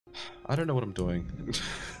I don't know what I'm doing.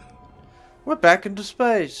 We're back into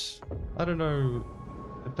space. I don't know.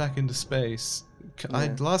 Back into space.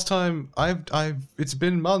 Yeah. Last time it's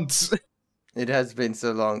been months. It has been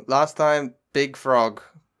so long. Last time, big frog.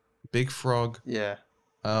 Big frog. Yeah.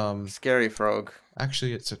 Um, Scary frog.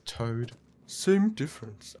 actually it's a toad. Same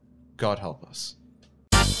difference. God help us.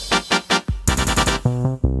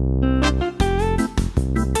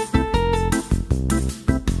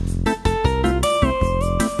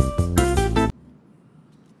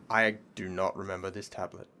 I do not remember this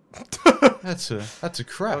tablet. That's a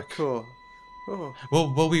crack. Oh, cool. Oh.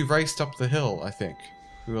 Well, we raced up the hill, I think.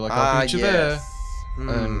 We were like, I'll meet you there.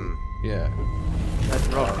 Yeah. That's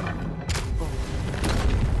rock.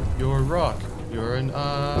 You're a rock. You're an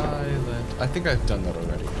island. I think I've done that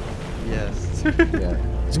already. Yes. Yeah.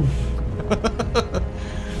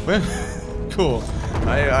 Well, cool.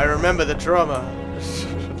 I remember the trauma.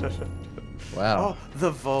 Wow. Oh,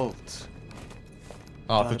 the vault.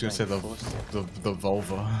 Oh, I thought you were going to say the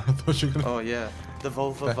vulva. I thought you were going to... Oh, yeah. The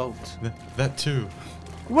vulva vault. That too.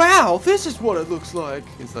 Wow, this is what it looks like.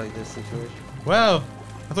 It's like this situation. Wow.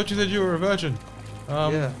 I thought you said you were a virgin.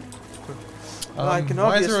 Yeah. Well, I can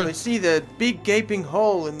obviously see the big gaping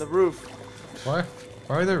hole in the roof. Why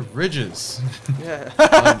are there ridges? Yeah.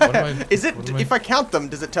 Is it? If I count them,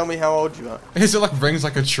 does it tell me how old you are? Is it like rings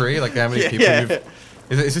like a tree? Like how many people you've...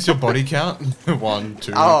 Is this your body count? 1,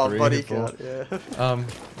 2, oh, 3, body 4. count, yeah.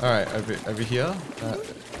 Alright, over here.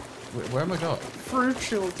 Where am I going?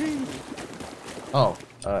 Crucial tea. Oh,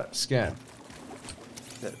 scan.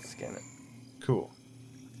 Let's scan it. Cool.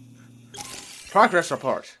 Progress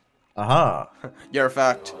report. Aha. You're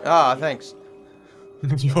fucked. Ah, thanks.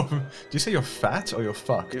 Do you say you're fat or you're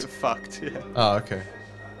fucked? You're fucked, yeah. Oh, okay.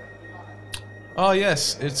 Oh,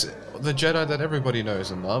 yes, it's the Jedi that everybody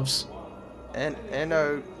knows and loves. And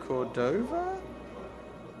Eno Cordova?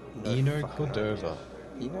 Eno Cordova.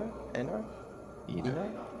 Eno? Eno?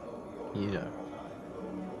 Eno. Eno?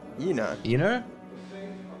 Eno. Eno?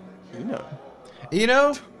 Eno. Eno?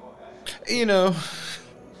 Eno. Eno.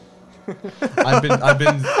 I've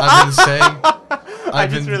been saying. I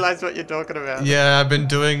just realized what you're talking about. Yeah, I've been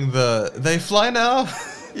doing the they fly now.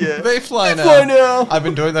 Yeah. They fly now. I've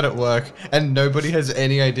been doing that at work, and nobody has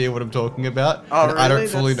any idea what I'm talking about. Oh,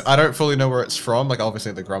 really? I don't fully know where it's from. Like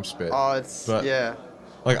obviously the Grumps bit. Oh, it's yeah.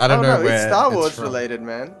 Like I don't know no, where. It's Star Wars from. related,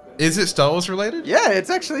 man. Is it Star Wars related? Yeah, it's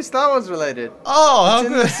actually Star Wars related. Oh, how it's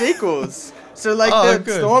in good. the sequels. So like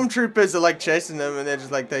the stormtroopers are like chasing them, and they're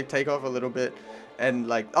just like they take off a little bit, and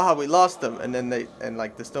like we lost them, and then the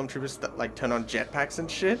stormtroopers like turn on jetpacks and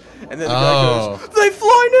shit, and then the guy goes, they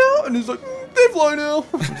fly now, and he's like, they fly now.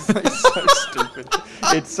 It's so stupid.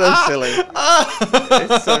 It's so silly.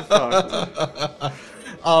 It's so fucked.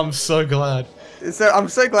 I'm so glad. I'm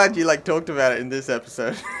so glad you like talked about it in this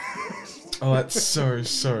episode. Oh, that's so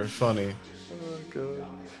funny. Oh god.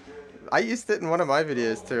 I used it in one of my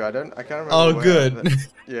videos too. I can't remember. Oh, where, good.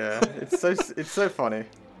 Yeah, it's so funny.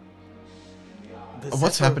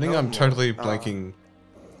 What's happening? I'm totally blanking.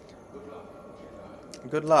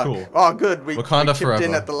 Good luck. Cool. Oh, good. We chipped forever.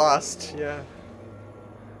 in at the last. Yeah.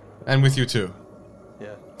 And with you too.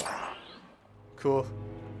 Yeah. Cool.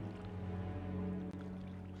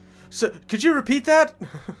 So, could you repeat that?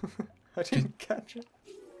 I didn't catch it.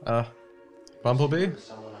 Bumblebee?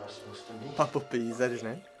 Bumblebee, is that his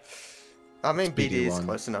name? I mean, BD is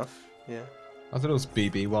close enough. Yeah. I thought it was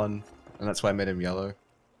BB1, and that's why I made him yellow.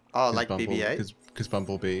 Oh, like BB-8? Because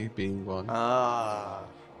Bumblebee being one. Ah.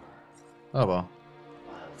 Oh well.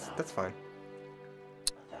 That's fine.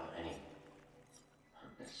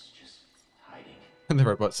 And the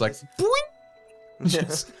robot's like, boing!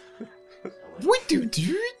 Just, what do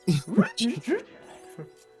you?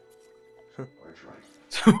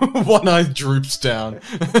 One eye droops down,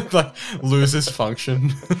 like loses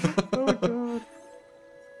function. Oh god.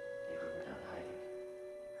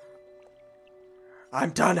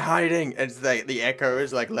 I'm done hiding. It's like the echo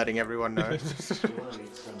is like letting everyone know.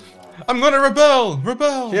 I'm gonna rebel!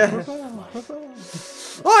 Rebel! Yeah. Rebel! Rebel!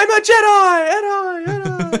 I'm a Jedi!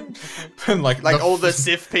 And like all the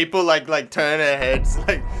Sith people like turn their heads.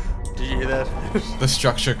 Like, did you hear that? The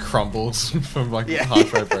structure crumbles from like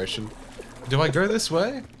harsh vibration. Do I go this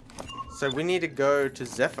way? So we need to go to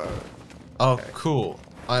Zepho. Oh, okay. Cool.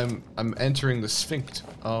 I'm entering the Sphinx.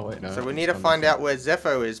 Oh wait, no. So we need to find out where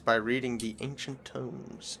Zepho is by reading the ancient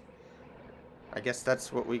tomes. I guess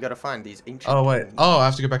that's what we gotta find, these ancient tomes. Oh, I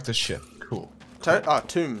have to go back to the ship. Cool.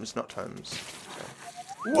 Tombs, not tomes. Okay.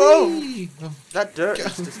 Whoa! Whee! That dirt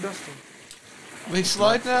is disgusting. They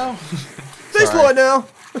slide now? They slide now!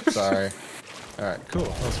 Sorry. Alright, cool.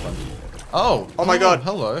 That was fun. Oh! Oh my god.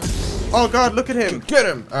 Hello. Oh god, look at him! Get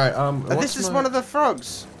him! Alright, this is one of the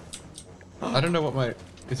frogs. I don't know what my...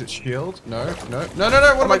 Is it shield? No, no, no, no,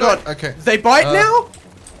 no, what am I doing? Okay. They bite now?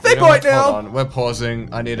 They bite now! Hold on, we're pausing.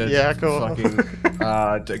 I need a fucking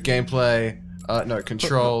gameplay. No,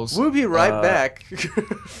 controls. We'll be right back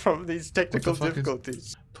from these technical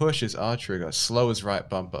difficulties. Push is R trigger. Slow is right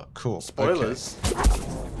bumper. Cool. Spoilers. Okay.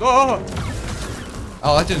 Oh!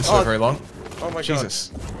 Oh, that didn't slow very long. Oh my Jesus.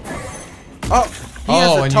 God. Oh! He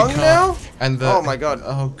has a tongue now? And the... Oh my god.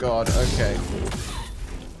 Oh god, okay.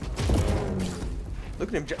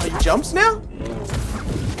 Look at him. He jumps now?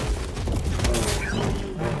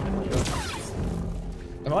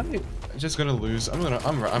 Am I just gonna lose? I'm out of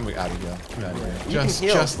here. I'm out of here.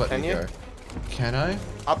 Just let me go. Can I?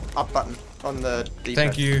 Up button on the D-pad.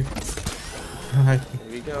 Thank you. Here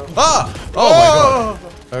we go. Ah! Oh my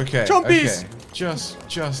god. Okay. Chompies! Okay.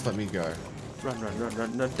 Just let me go.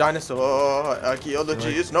 Run. Dinosaur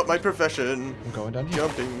archaeology is not my profession. I'm going down here.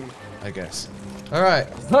 Jumping. I guess. Alright.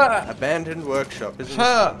 Abandoned workshop, isn't it?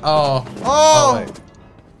 Oh. Oh! Wait.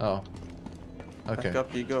 Oh. Okay. Back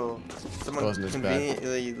up you go. Someone Wasn't as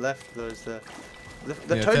conveniently left those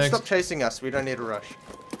The toad stopped chasing us. We don't need to rush.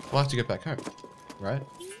 We'll have to get back home. Right?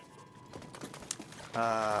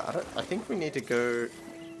 I think we need to go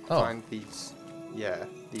find these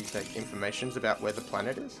like informations about where the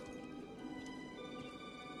planet is.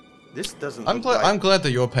 This doesn't I'm glad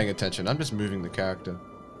that you're paying attention. I'm just moving the character.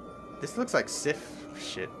 This looks like Sith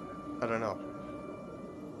shit. I don't know.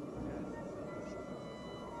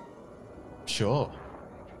 Sure.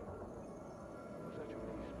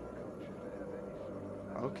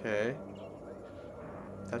 Okay.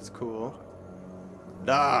 That's cool.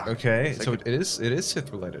 Ah. Okay, so it is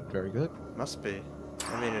Sith related. Very good. Must be.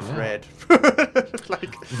 I mean, it's red.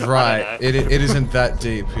 Like, right. It isn't that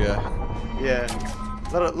deep. Yeah. Yeah.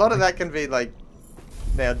 A lot of that can be like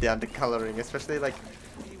nailed down to coloring, especially like,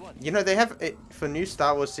 you know, they have it for new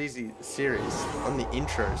Star Wars series on the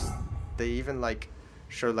intros. They even like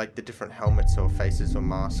show like the different helmets or faces or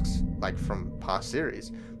masks like from past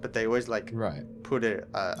series, but they always like put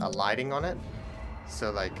a lighting on it.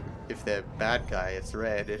 So like if they're bad guy, it's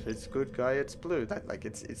red. If it's good guy, it's blue. That like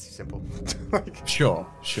it's simple. Like, sure.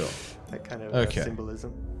 That kind of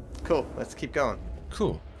symbolism. Cool. Let's keep going.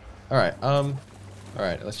 Cool. All right.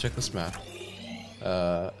 Let's check this map.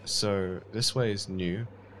 So this way is new.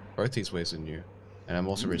 Both these ways are new, and I'm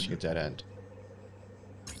also reaching a dead end.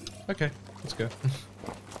 Okay, let's go.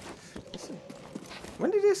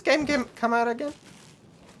 When did this game come out again?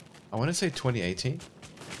 I want to say 2018.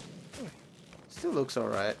 Still looks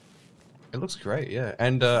alright. It looks great, yeah.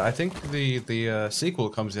 And I think the sequel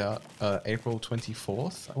comes out April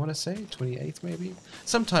 24th, I want to say. 28th, maybe?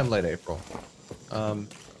 Sometime late April.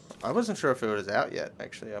 I wasn't sure if it was out yet,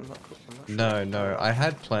 actually. I'm not No, sure. no. I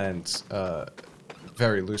had plans,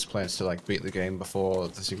 very loose plans to like beat the game before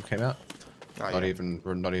the sequel came out. Oh, not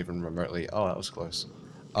even remotely. Oh, that was close.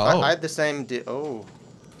 I had the same... Oh.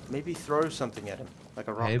 Maybe throw something at him. Like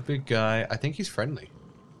a rock. Hey, big guy. I think he's friendly.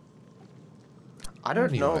 I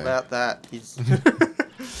don't know about that. He's...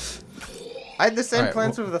 I had the same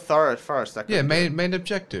plans with the forest. Yeah, main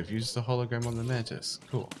objective. Use the hologram on the mantis.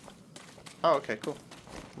 Cool. Oh, okay, cool.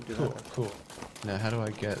 Cool. Now, how do I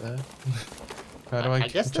get there? How do I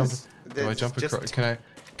jump? Do I jump across?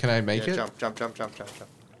 Can I make it?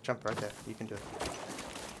 Jump right there. You can do it.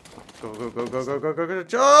 Go,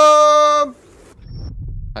 jump!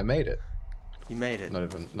 I made it. You made it.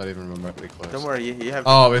 Not even remotely close. Don't worry, you have...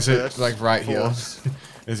 Oh, is it like right here?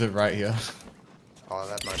 Is it right here? Oh,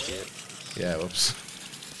 that might be it. Yeah, whoops.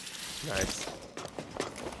 Nice.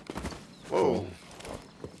 Whoa.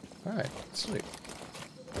 Alright, sweet.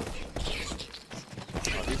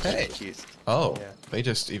 Oh, hey. Cute. Oh, yeah. They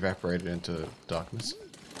just evaporated into darkness.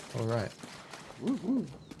 Alright.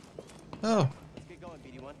 Oh.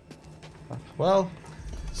 Well,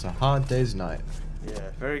 it's a hard day's night.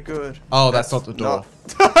 Yeah, very good. Oh, that's not the door.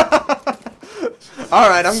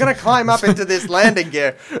 Alright, I'm gonna climb up into this landing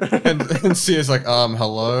gear. and Sia's like,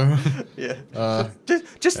 hello? Yeah.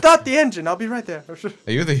 Just start the engine, I'll be right there.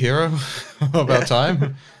 Are you the hero? About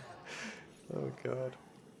time? Oh, God.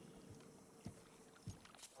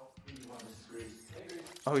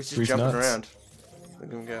 Oh, he's just jumping around. Look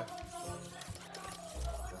at him go.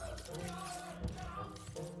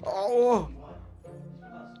 Oh!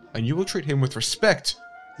 And you will treat him with respect.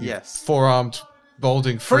 Yes. Four-armed,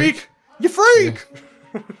 balding freak. You freak!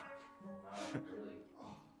 Yeah.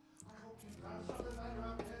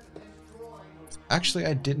 Actually,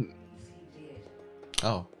 I didn't.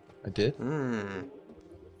 Oh, I did? Hmm.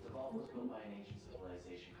 The vault was built by an ancient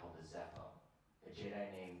civilization called the Zepho. A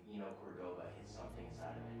Jedi named hid something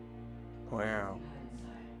inside of it. Wow.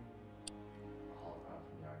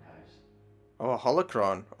 Oh, a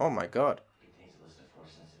holocron. Oh my god.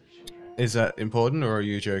 Is that important, or are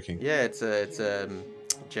you joking? Yeah, it's a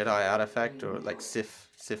Jedi artifact or like Sith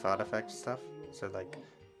artifact stuff. So like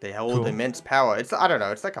they hold Cool. immense power. It's I don't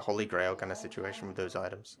know. It's like a holy grail kind of situation with those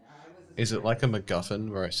items. Is it like a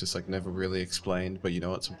MacGuffin where it's just like never really explained, but you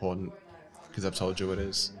know it's important because I've told you it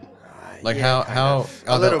is? Like yeah, how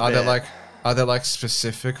a little are there bit. are there like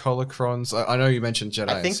specific holocrons? I know you mentioned Jedi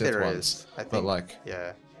I think and Sith there ones, is. I think, but like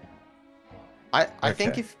yeah. I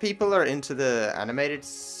think Okay. if people are into the animated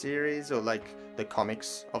series or like the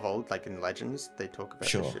comics of old, like in Legends, they talk about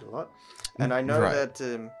Sure. this shit a lot. And I know Right.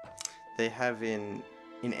 that they have in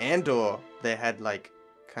Andor, they had like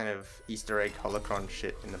kind of Easter egg holocron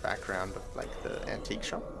shit in the background of like the antique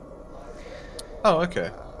shop. Oh, okay.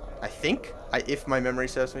 I think, if my memory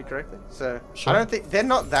serves me correctly. So Sure. I don't think they're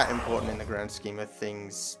not that important in the grand scheme of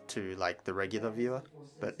things to like the regular viewer.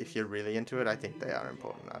 But if you're really into it, I think they are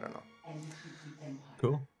important. I don't know.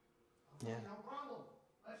 Cool. Yeah.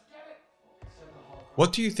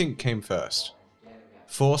 What do you think came first?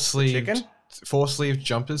 Chicken? Four-sleeved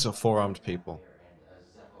jumpers or four-armed people?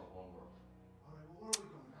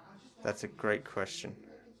 That's a great question.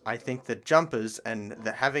 I think the jumpers and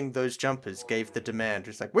having those jumpers gave the demand.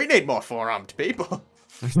 It's like, we need more four-armed people.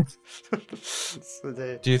 So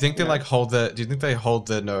they, Do you think they know, like hold their? Do you think they hold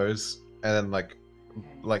their nose and then like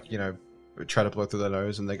you know, try to blow through their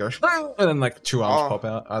nose and they go and then like two arms pop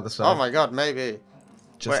out either side? Oh my god, maybe.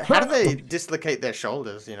 Just Wait, how do they dislocate their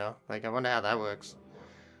shoulders, you know? Like, I wonder how that works.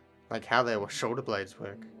 Like, how their shoulder blades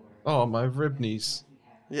work. Oh, my rib knees.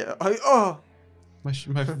 Yeah. Oh!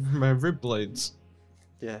 My rib blades.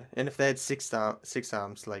 Yeah, and if they had six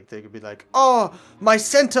arms, like, they could be like, oh, my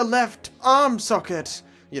center left arm socket!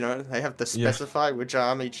 You know, they have to specify which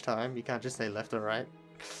arm each time. You can't just say left or right.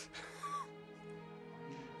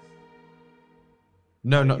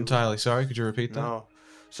 No, not entirely. Sorry, could you repeat that? No.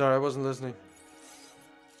 Sorry, I wasn't listening.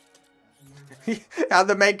 How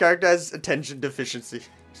the main character has attention deficiency.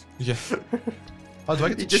 Yeah. Oh, do I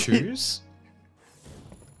get to You just- choose?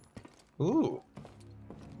 Ooh.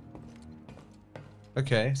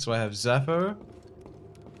 Okay, so I have Zephyr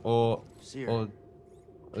or Seer, or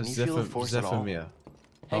can you feel the force at all? Zephyrmere.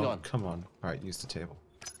 Hang Oh, on. come on. Alright, use the table.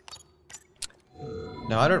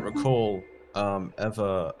 Now, I don't recall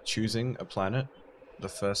ever choosing a planet the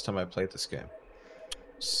first time I played this game.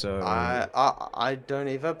 So, I don't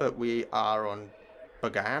either, but we are on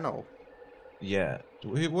Bogano. yeah.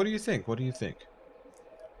 What do you think? What do you think?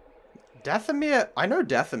 Dathomir, I know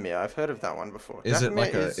Dathomir. I've heard of that one before. Is it Dathomir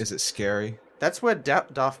like is it scary? That's where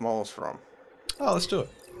Darth Maul's from. Oh, let's do it.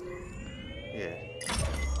 Yeah.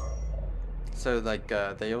 So like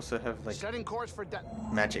they also have like Setting course for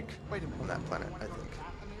magic Wait a minute. on that planet. I think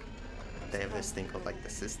they have this thing called like the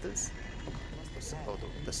sisters, or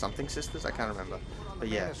the something sisters. I can't remember. But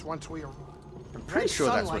yeah, Yes, once we are. I'm pretty sure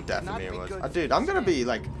that's what Dathomir was. Dude, I'm gonna be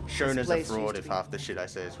like shown as a place fraud used if to be- half the shit I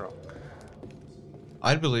say is wrong.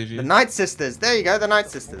 I'd believe you. The Night Sisters. There you go. The Night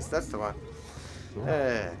Sisters. That's the one.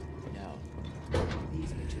 No.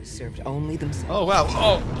 These bitches served only themselves. Oh wow!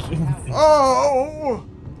 Oh. Oh!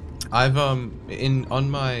 I've on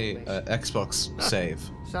my Xbox save.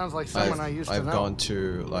 Sounds like someone I used to I've know. gone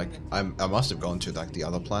to like I must have gone to like the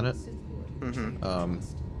other planet.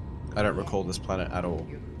 Mm-hmm. I don't recall this planet at all.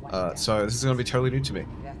 So this is gonna be totally new to me.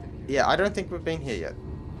 Yeah, I don't think we've been here yet.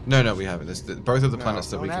 No, we haven't. Both of the No, planets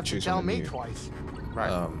that Don't we can have to choose tell from are me new. twice.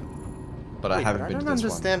 Right. But I Wait, haven't but been I to don't this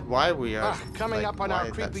understand why we are. Coming like, up on why our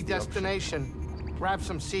that's creepy the option. destination. Grab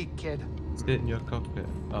some seat, kid. one. Sit in your cockpit.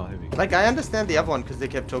 Oh, here we go. Like, I understand the other one because they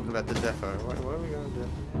kept talking about the Zephyr. What are we gonna do?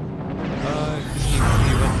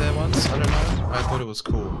 You went there once? I don't know. I thought it was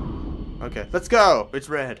cool. Okay, let's go. It's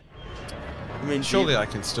red. I mean, Surely I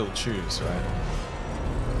can still choose, right?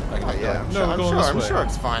 I can Oh be yeah, like, I'm no, sure. we're I'm going sure, this I'm way. sure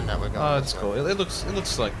it's fine that we're going. Oh, this it's way. cool. It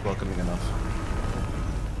looks like welcoming enough.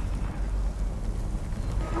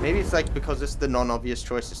 Maybe it's like because it's the non-obvious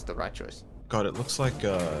choice, it's the right choice. God, it looks like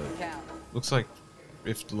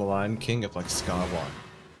if the Lion King of like Scar One.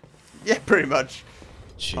 Yeah, pretty much.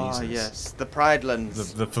 Jesus. Oh yes, the Pride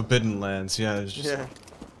Lands. The Forbidden Lands. Yeah. It's just, Yeah.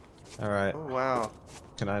 All right. Oh wow.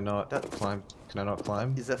 Can I not That- climb? Can I not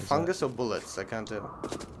climb? Is that fungus or bullets? I can't tell.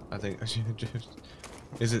 I think.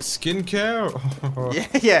 Is it skincare? Or Yeah,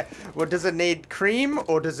 yeah. Well, does it need cream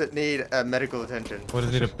or does it need medical attention? What does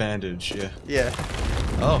it need? A bandage? Yeah. Yeah.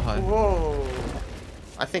 Oh, hi. Whoa.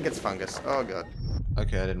 I think it's fungus. Oh god.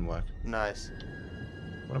 Okay, that didn't work. Nice.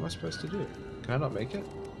 What am I supposed to do? Can I not make it?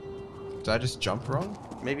 Did I just jump wrong?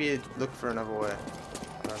 Maybe look for another way.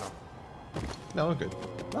 I don't know. No, we're good.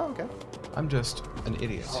 Oh, okay. I'm just an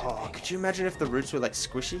idiot. Oh, could you imagine if the roots were like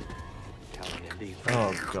squishy?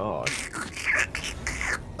 Oh god.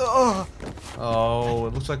 Oh, Oh,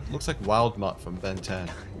 it looks like Wild Mutt from Ben 10.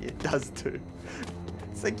 it does too.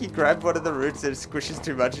 It's like you grab one of the roots and it squishes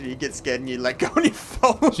too much and you get scared and you let go and you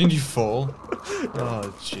fall. Didn't you fall?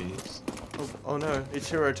 Oh jeez. Oh no, it's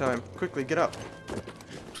hero time. Quickly, get up.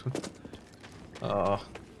 Oh.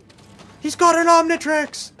 He's got an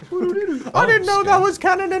Omnitrix! I didn't know that was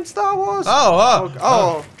canon in Star Wars!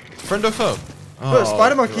 Oh. Friend or foe? Oh,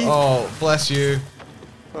 Spider Monkey! Oh, bless you.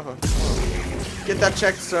 Get that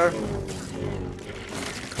checked, sir.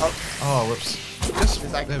 Oh, whoops. Just,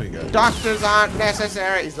 He's like, there we go. doctors aren't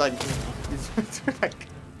necessary. He's like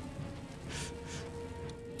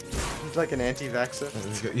an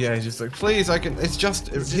anti-vaxxer. Yeah, he's just like, please, I can. It's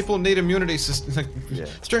just people need immunity system. Like, Yeah.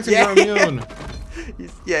 strengthen your immune.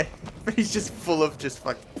 But he's just full of just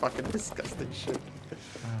fucking disgusting shit.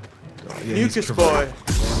 God, yeah, Mucus he's boy.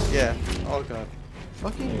 Yeah. Oh god.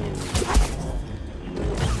 Fucking.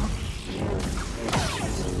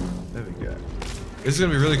 There we go. This is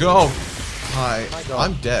gonna be really good. Oh, hi. My god.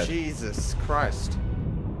 I'm dead. Jesus Christ.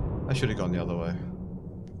 I should have gone the other way.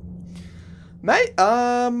 Mate,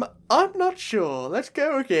 I'm not sure. Let's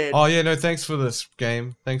go again. Oh yeah, no, thanks for this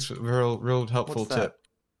game. Thanks for real helpful What's that? tip.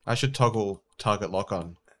 I should toggle target lock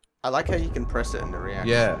on. I like how you can press it and it reacts.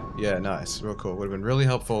 Yeah, nice, real cool. Would have been really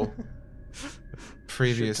helpful.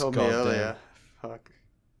 Previous Should've told me goddamn. earlier. Fuck.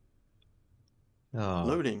 Oh,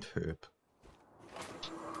 Loading. poop.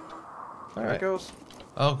 There it Alright. goes.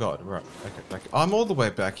 Oh god, right. Okay, back. I'm all the way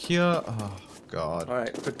back here. Oh god.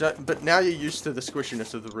 Alright, but now you're used to the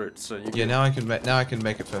squishiness of the roots, so you Yeah, can... now I can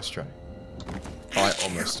make it first try. I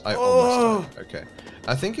almost Oh! died. Okay.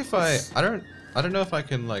 I think if I don't know if I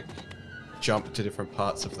can like jump to different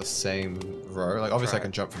parts of the same row. Like obviously I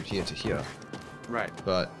can jump from here to here. Right.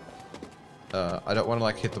 But I don't want to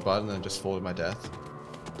like hit the button and just fall to my death.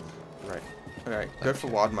 Right. Alright, go for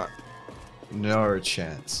Wildmutt. No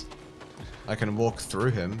chance. I can walk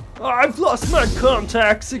through him. I've lost my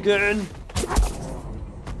contacts again.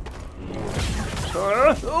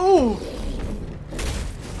 Oh!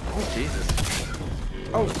 Oh, Jesus.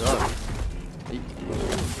 Oh, God.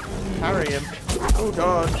 Carry him. Oh,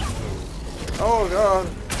 God. Oh, God.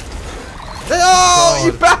 Oh,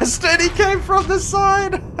 you bastard! He came from the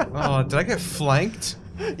side! Oh, did I get flanked?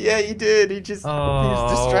 Yeah, you did. He was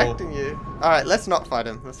distracting you. Alright, let's not fight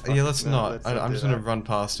him. Yeah, let's not. Let's I'm do just gonna that. run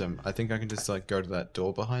past him. I think I can just like go to that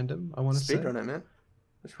door behind him. I want to say. Speed run it, man.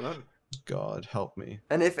 Just run. God help me.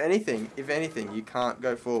 And if anything, you can't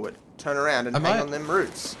go forward. Turn around and hang on them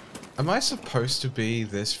roots. Am I supposed to be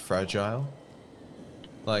this fragile?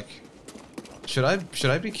 Like, should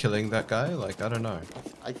I be killing that guy? Like, I don't know.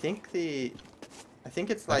 I think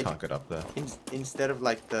it's like I can't get up there. Instead of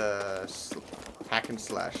like the hack and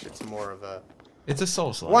slash, it's more of a It's a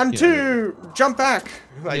soul slide. 1, 2, jump back.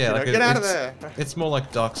 Like, yeah, like get out of there. It's more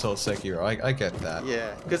like Dark Souls Sekiro. I get that.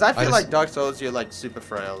 Yeah, because I feel like Dark Souls, you're like super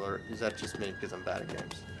frail, or is that just me because I'm bad at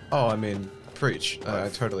games? Oh, I mean, preach. I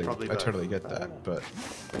totally both. get that. But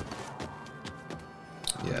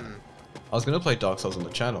yeah, I was gonna play Dark Souls on the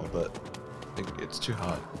channel, but I think it's too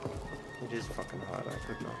hard. It is fucking hard. I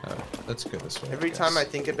could not. Alright, let's go this way. Every time I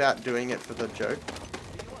think about doing it for the joke,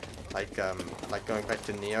 like going back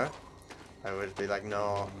to Neo, I would be like,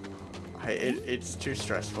 no, it's too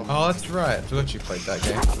stressful. Oh, that's right. I forgot you played that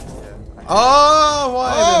game. Yeah. Oh,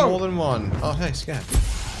 why are there more than one? Oh, hey, scan.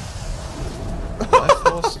 Life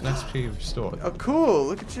force and XP restored. Oh, cool!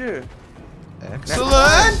 Look at you.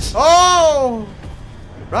 Excellent! Oh!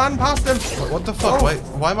 Run past him! What the fuck? Oh. Wait,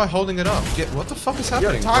 why am I holding it up? What the fuck is Your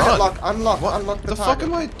happening? target Run. lock, unlock, What unlock the target. fuck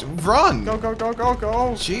am I? Run! Go, go, go, go,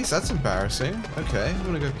 go! Jeez, that's embarrassing. Okay, I'm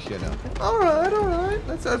gonna go here now. Alright,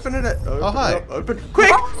 let's open it. Oh, hi. Open.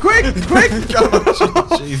 Quick, quick, quick!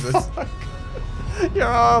 Jesus. Your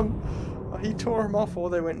arm! Oh, he tore him off before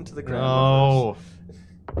they went into the ground. No.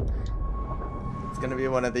 It's gonna be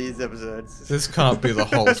one of these episodes. This can't be the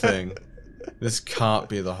whole thing. This can't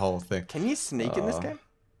be the whole thing. Can you sneak in this game?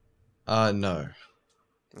 No.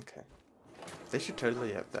 Okay. They should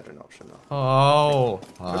totally have that an option though. Oh,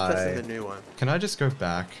 Hope that's in hi. the new one. Can I just go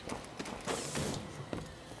back?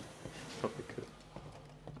 Probably could.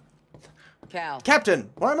 Cal. Captain,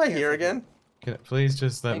 why am I here again? Can it please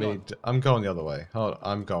just let Hang me? on. I'm going the other way. Hold on,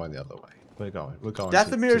 I'm going the other way. We're going.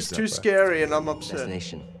 Dathomir is too Zephyr. scary and I'm upset.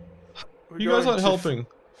 Destination. We're You guys going aren't to- helping.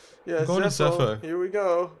 Yeah, going to Zephyr. Zephyr. Here we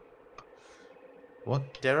go.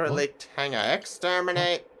 What? Derelict hangar.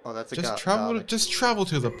 Exterminate. Oh, that's a Just travel. garlic. Just travel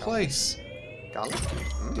to the place. Garlic?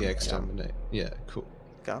 The exterminate. Yeah, cool.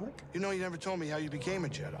 Garlic? You know, you never told me how you became a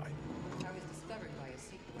Jedi. I was discovered by a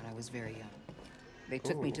secret when I was very young. They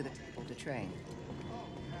took me to the temple to train.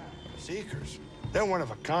 Seekers. They're one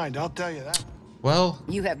of a kind, I'll tell you that. Well,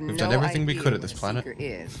 You have we've no done everything we idea could at what this a planet. seeker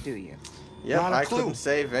is, do you? Yep, Not a I clue. couldn't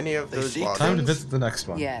save any of They those seek walkers. Time to visit the next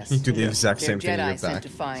one. Yes. You do the exact They're same thing Jedi you're sent back. to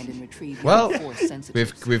find and retrieve Well, your Force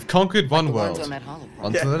sensitives. we've conquered one Like the ones world. on that hologram.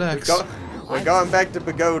 On to the next. We're going back to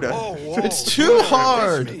Pagoda. Whoa, whoa, It's too whatever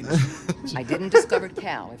hard. this means. I didn't discover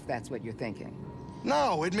Cal, if that's what you're thinking.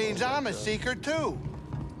 No, it means I'm a seeker too.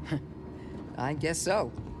 I guess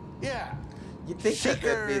so. Yeah. You'd think that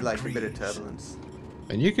there'd be Seeker like a bit of trees. turbulence.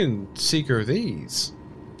 And you can seeker these.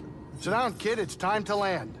 Sit down, kid. It's time to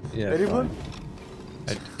land. Yeah. Anyone?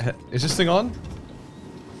 fine. Is this thing on?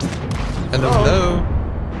 Hello.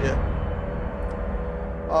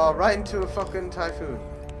 Yeah. Oh, right into a fucking typhoon.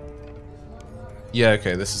 Yeah.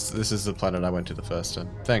 Okay. This is the planet I went to the first time.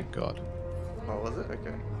 Thank God. Oh, was it?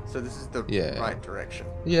 Okay. So this is the Yeah. right direction.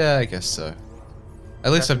 Yeah, I guess so.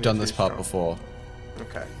 At least I've done Definitely this too part strong. before.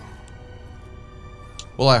 Okay.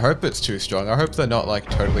 Well, I hope it's too strong. I hope they're not like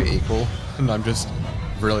totally equal, and I'm just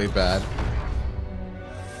really bad.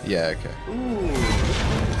 Yeah. Okay. Ooh.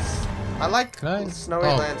 I like Can I? snowy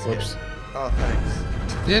Oh, landscape. whoops. Oh,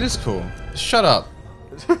 thanks. Yeah, it is cool. Shut up.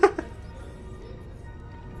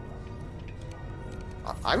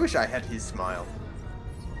 I wish I had his smile.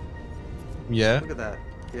 Yeah. Look at that.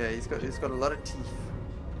 Yeah, he's got a lot of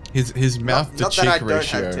teeth. His mouth not, to not cheek that I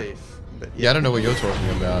ratio. don't have teeth, but Yeah, I don't know what you're talking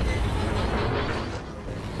about.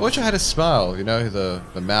 I wish I had a smile. You know, the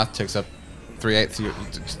mouth takes up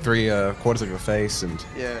 3/4 of your face, and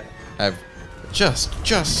Yeah. I have just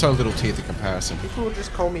so little teeth in comparison. People will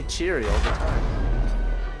just call me cheery all the time.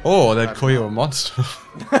 Or they'd call you a monster.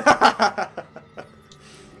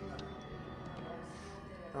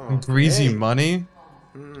 Oh, Greasy hey. money.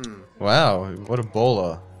 Hmm. Wow, what a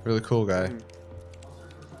baller. Really cool guy.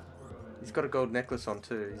 He's got a gold necklace on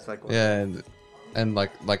too. He's like, Yeah, and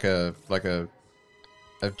like a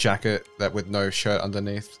jacket that with no shirt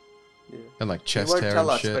underneath, Yeah. and like He chest won't hair tell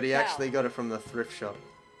and us, shit. but he actually got it from the thrift shop.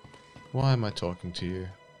 Why am I talking to you?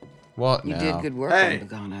 What You now? did good work Hey. on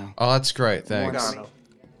Pagano. Oh, that's great. Thanks. Pagano.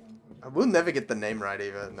 I will never get the name right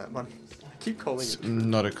either in that one. I keep calling it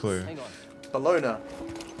Not a clue. Bologna.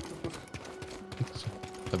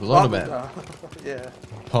 The Bologna Man. Bogota. Yeah.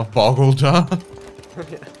 Bogota.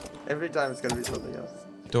 Yeah. Every time it's gonna be something else.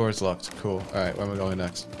 Door is locked. Cool. All right, where am I going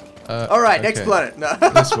next? All right, next okay. planet. No.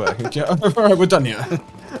 This way. Yeah, all right, we're done here.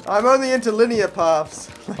 I'm only into linear paths.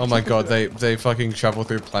 Oh my god, they fucking travel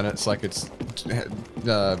through planets like it's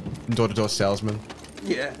door-to-door salesman.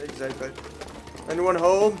 Yeah, exactly. Anyone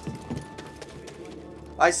home?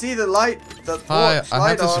 I see the light. The Hi, porch I light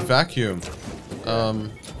have this on. vacuum.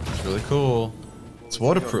 It's really cool. It's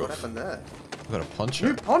What waterproof. happened there? I've got a poncho.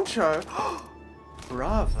 New poncho.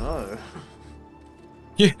 Bravo.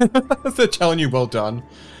 Yeah, they're telling you well done.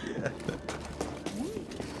 Yeah.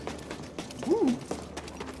 Woo.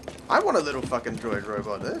 I want a little fucking droid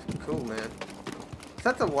robot. They're cool, man. Is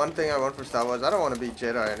that the one thing I want for Star Wars? I don't want to be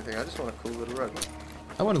Jedi or anything. I just want a cool little robot.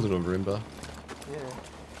 I want a little Roomba. Yeah.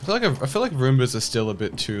 I feel like Roombas are still a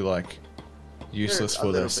bit too like useless a for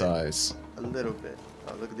their little bit. size. A little bit.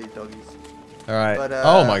 Oh, look at these doggies. All right. But,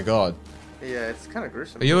 Oh my god. Yeah, it's kind of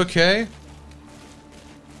gruesome. Are you okay?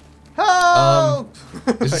 Help!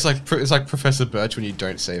 It's just like it's like Professor Birch when you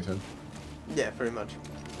don't save him. Yeah, pretty much.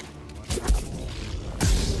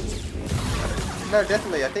 No,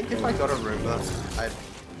 definitely. I think if I got a Roomba,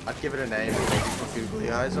 I'd give it a name and maybe put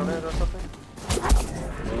googly eyes on it or something.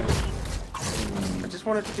 I just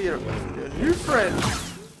want it to be a new friend.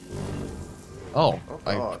 Oh, Oh,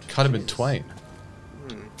 I God. cut him in Jesus. twain.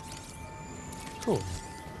 Hmm. Cool.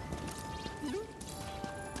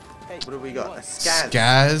 What do we got? A scaz.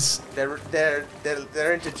 Skaz.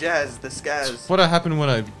 They're into jazz. The scaz. What happened when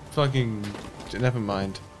I fucking? Never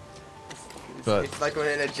mind. But It's like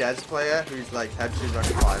when a jazz player who's like had to run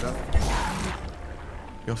fighter.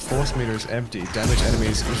 your force meter is empty. Damage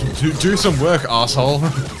enemies. Do some work, asshole.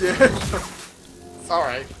 It's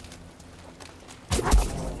alright.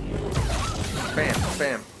 Bam,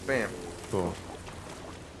 bam, bam. Cool.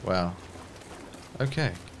 Wow.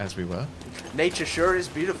 Okay, as we were. Nature sure is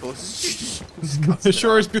beautiful. It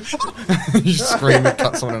sure is beautiful. You scream and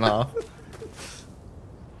cut someone in half.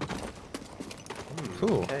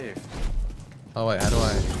 Cool. Cave. Oh wait, how do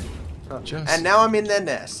I? Just And now I'm in their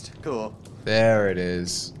nest. Cool. there it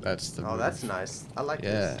is. That's the. Oh, move. that's nice. I like Yeah.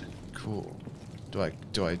 this. Cool. Do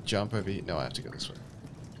I jump over here? No, I have to go this way.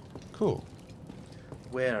 Cool.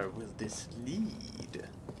 Where will this lead?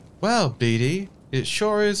 Well, BD, it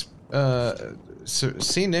sure is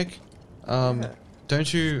scenic. Yeah.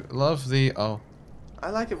 Don't you love the? Oh, I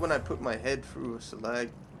like it when I put my head through a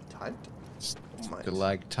stalactite. Tight? Might.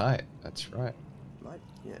 Stalactite. That's right. Might?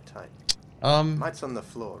 Yeah, tight. Might's on the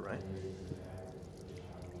floor, right?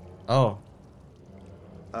 Oh.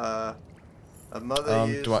 A mother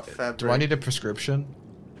used fabric. Do I need a prescription?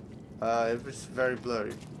 It was very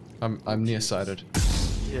blurry. I'm nearsighted.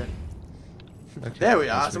 Yeah. Okay. There we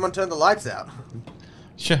are. Someone turned the lights out.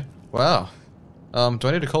 Sure. Wow. Do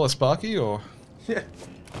I need to call a Sparky or? Yeah.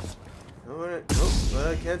 Alright. Oh,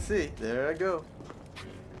 well, I can't see. There I go.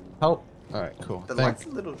 Help. Alright, cool. The light's a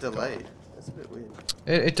little delayed. That's a bit weird.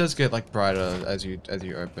 It does get like brighter as you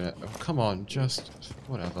open it. Oh, come on, just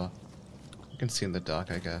whatever. You can see in the dark,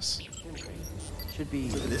 I guess. Should be.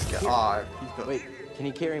 Look at this guy. Ah, he's got Wait, can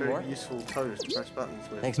you carry very more? useful toes to press buttons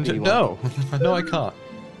with. Thanks, No, no, I can't.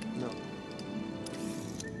 No.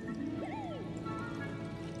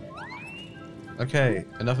 Okay,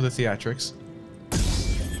 enough of the theatrics.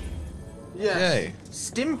 Yes. Yay.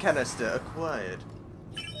 Stim canister acquired.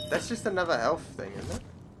 That's just another health thing, isn't it?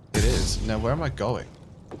 It is. Now, where am I going?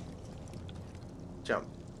 Jump.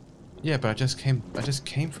 Yeah, but I just came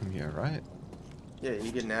from here, right? Yeah,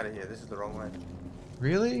 you're getting out of here. This is the wrong way.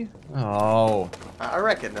 Really? Oh. I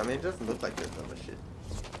reckon. I mean, it doesn't look like there's other shit.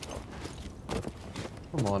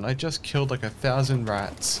 Come on, I just killed like 1,000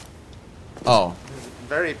 rats. Oh.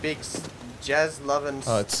 Very big jazz-loving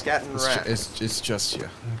scatting rat. It's just you.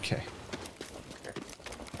 Okay.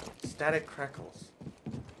 Static crackles.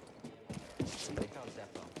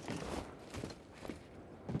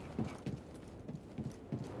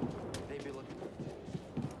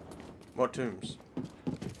 What tombs?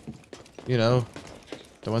 You know,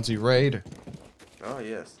 the ones you raid. Oh,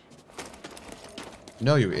 yes.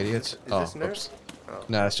 No, you idiots. Is Oh, this new? oops. Oh.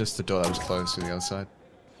 No, it's just the door that was closed to the other side.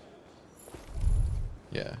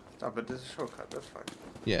 Yeah. Oh, but there's a shortcut. That's fine.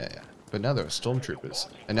 Yeah, yeah. But now there are stormtroopers.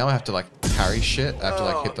 And now I have to, like, carry shit. I have to,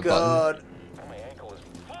 like, hit the God. button.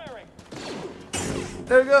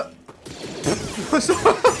 There we go.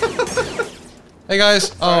 Hey, guys.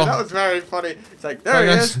 Sorry, Oh. that was very funny. It's like, there he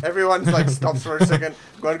is. Everyone's like, stops for a second.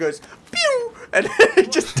 One goes, pew! And he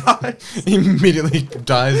just dies. He immediately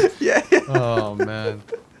dies. Yeah. Oh, man.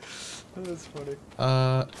 That was funny.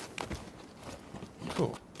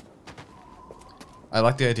 Cool. I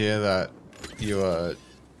like the idea that you,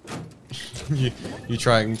 you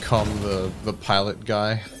try and calm the pilot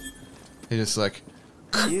guy. He's just like,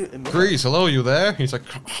 Grease, hello, you there? He's like,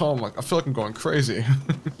 oh my, I feel like I'm going crazy.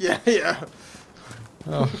 Yeah, yeah.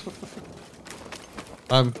 Oh.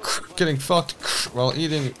 I'm getting fucked while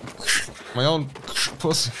eating my own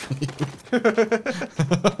pussy.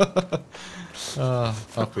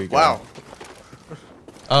 Up we go. Wow.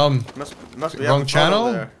 Wrong Must be up in front channel?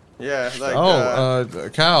 of there. Yeah, like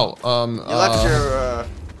Cal, you left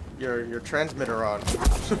your transmitter on.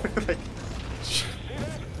 Like,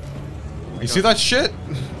 you see that shit?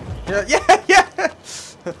 yeah.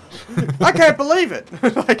 I can't believe it.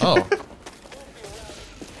 Like, Oh.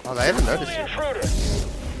 Oh, they haven't noticed it.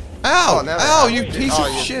 Ow! Oh, now they Ow, have. you piece Oh,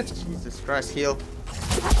 of you- shit! Jesus Christ, heal.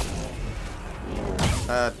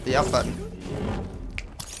 The up button.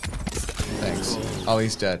 Thanks. Oh,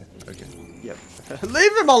 he's dead. Okay. Yep.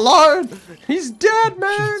 Leave him alone! He's dead,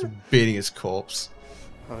 man! Beating his corpse.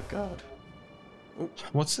 Oh, God.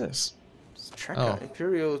 What's this? It's a tracker. Oh.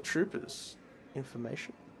 Imperial Troopers.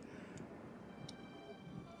 Information.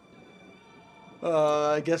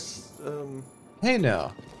 I guess, Hey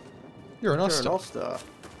now. You're an you're an All-Star. all-star.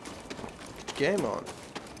 Game on.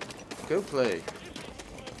 Go play.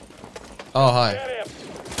 Oh, hi.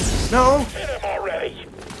 No!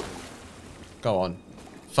 Go on.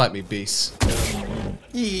 Fight me, beast.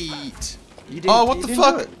 Eat! You didn't, Oh, what you the didn't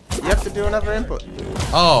fuck? do it. You have to do another input.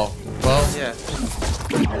 Oh, well, Yeah.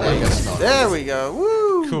 I guess not. There we go.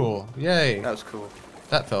 Woo! Cool. Yay. That was cool.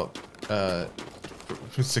 That felt,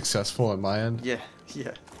 successful on my end. Yeah,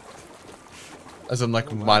 yeah. As I'm,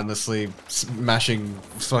 like, mindlessly smashing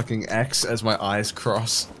fucking X as my eyes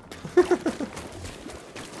cross.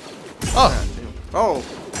 Oh! Oh!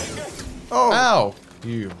 Oh! Ow!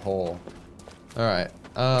 You whore. Alright.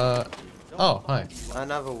 Oh, hi.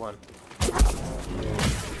 Another one.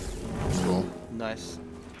 Cool. Nice.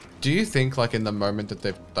 Do you think, like, in the moment that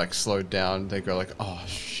they've, like, slowed down, they go, like, oh,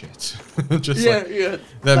 shit. Just, Yeah, like, yeah.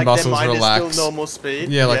 their Like muscles their mind relax. is still normal speed.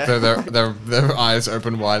 Yeah, like, their eyes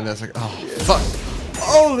open wide, and it's like, oh, fuck.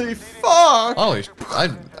 Holy fuck! Holy,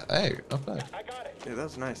 hey, not bad. Yeah, that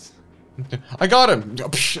was nice. I got him!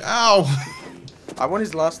 Ow! I want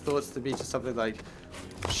his last thoughts to be just something like,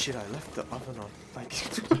 shit, I left the oven on. Like,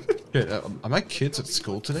 Yeah, are my kids at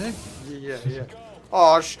school today? yeah.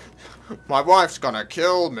 Oh, my wife's gonna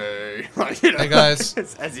kill me. Like, you know, Hey, guys.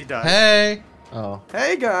 as he does. Hey! Oh.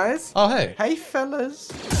 Hey, guys. Oh, hey. Hey, fellas.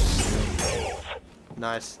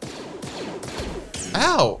 Nice.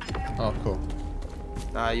 Ow! Oh, cool.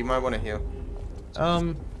 You might want to heal.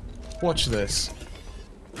 Watch this.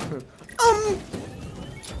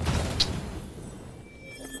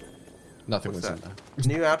 Nothing was in there.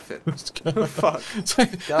 New outfit. Fuck. It's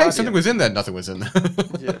like, hey, something was in there. Nothing was in there.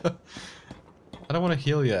 Yeah. I don't want to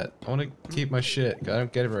heal yet. I want to keep my shit. I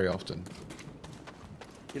don't get it very often.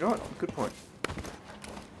 You know what? Good point.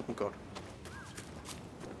 Oh god.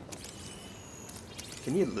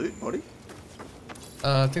 Can you loot, buddy?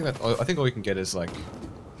 I think all we can get is like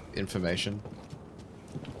information.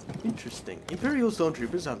 Interesting. Imperial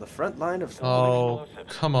stormtroopers are the front line of. Oh,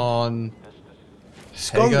 come on.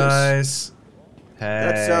 Skungus. Hey guys. Hey.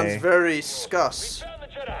 That sounds very scuss.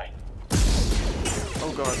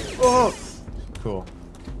 Oh god. Oh. Cool.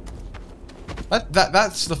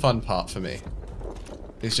 That's the fun part for me.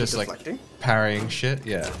 It's just deflecting? like parrying shit.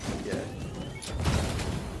 Yeah. Yeah.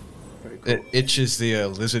 Very cool. It itches the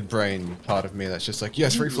lizard brain part of me that's just like,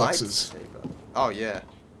 yes, reflexes. Lightsaber. Oh yeah.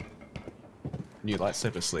 New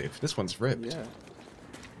lightsaber sleeve. This one's ripped. Yeah.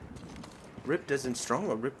 Ripped as in strong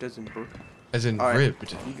or ripped as in brook? As in All right.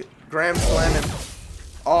 ribbed. Graham slam him.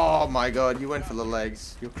 Oh my god, you went for the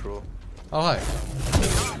legs. You're cruel. Oh, hi.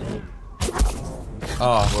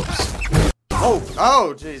 Oh, whoops.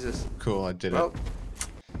 Oh, Jesus. Cool, I did Well,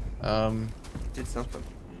 it. did something.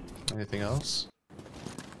 Anything else?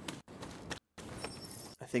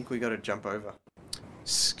 I think we gotta jump over.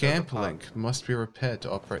 Scamp link must be repaired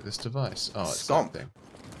to operate this device. Oh, it's Scomp. that thing.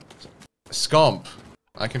 Scomp.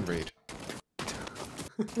 I can read.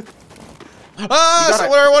 Ah, that's not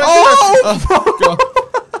what I wanted to do.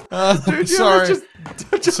 Oh, Dude, you sorry. Just...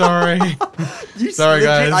 Sorry. You Sorry,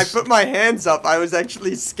 legit, guys. I put my hands up. I was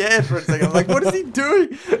actually scared for a second. I'm like, what is he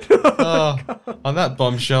doing? Oh, on that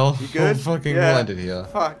bombshell, You good? we'll fucking Yeah. landed here.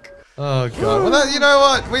 Fuck. Oh god. Well, you know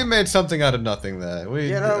what? We made something out of nothing there.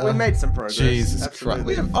 We made some progress. Jesus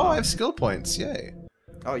Absolutely. Christ. I have skill points. Yay.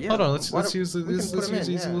 Oh yeah. Hold on. Let's Why use don't- we can these put 'em in, these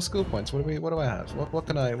yeah. little skill points. What do I have? What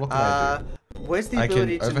can I do? Where's the I can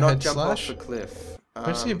ability to not overhead jump slash? off the cliff?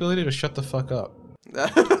 Where's the ability to shut the fuck up?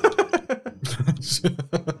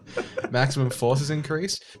 Maximum force is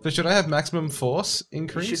increased. But should I have maximum force You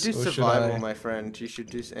increase? should do or survival, I... my friend. You should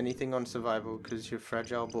do anything on survival because you're a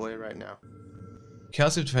fragile boy right now.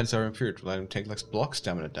 Calcium defense are improved, letting him take less block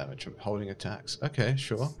stamina damage from holding attacks. Okay,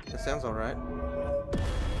 sure. That sounds alright.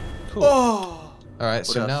 Cool. Oh! Alright,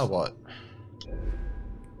 so else? now what?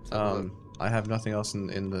 have a look. I have nothing else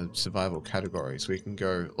in the survival category, so we can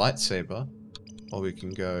go lightsaber, or we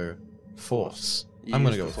can go force. You I'm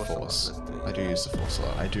gonna use go the with force a lot, force. let's do it. I do use the force a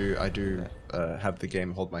lot. I do have the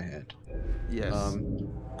game hold my hand. Yes.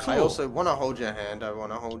 Cool. I also want to hold your hand. I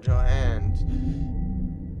want to hold your hand.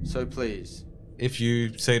 So please. If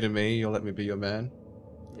you say to me, you'll let me be your man,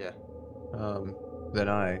 Yeah. then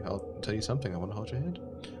I'll tell you something. I want to hold your hand.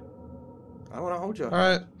 I want to hold your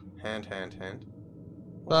Alright, hand.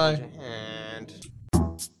 bye. Hold your hand.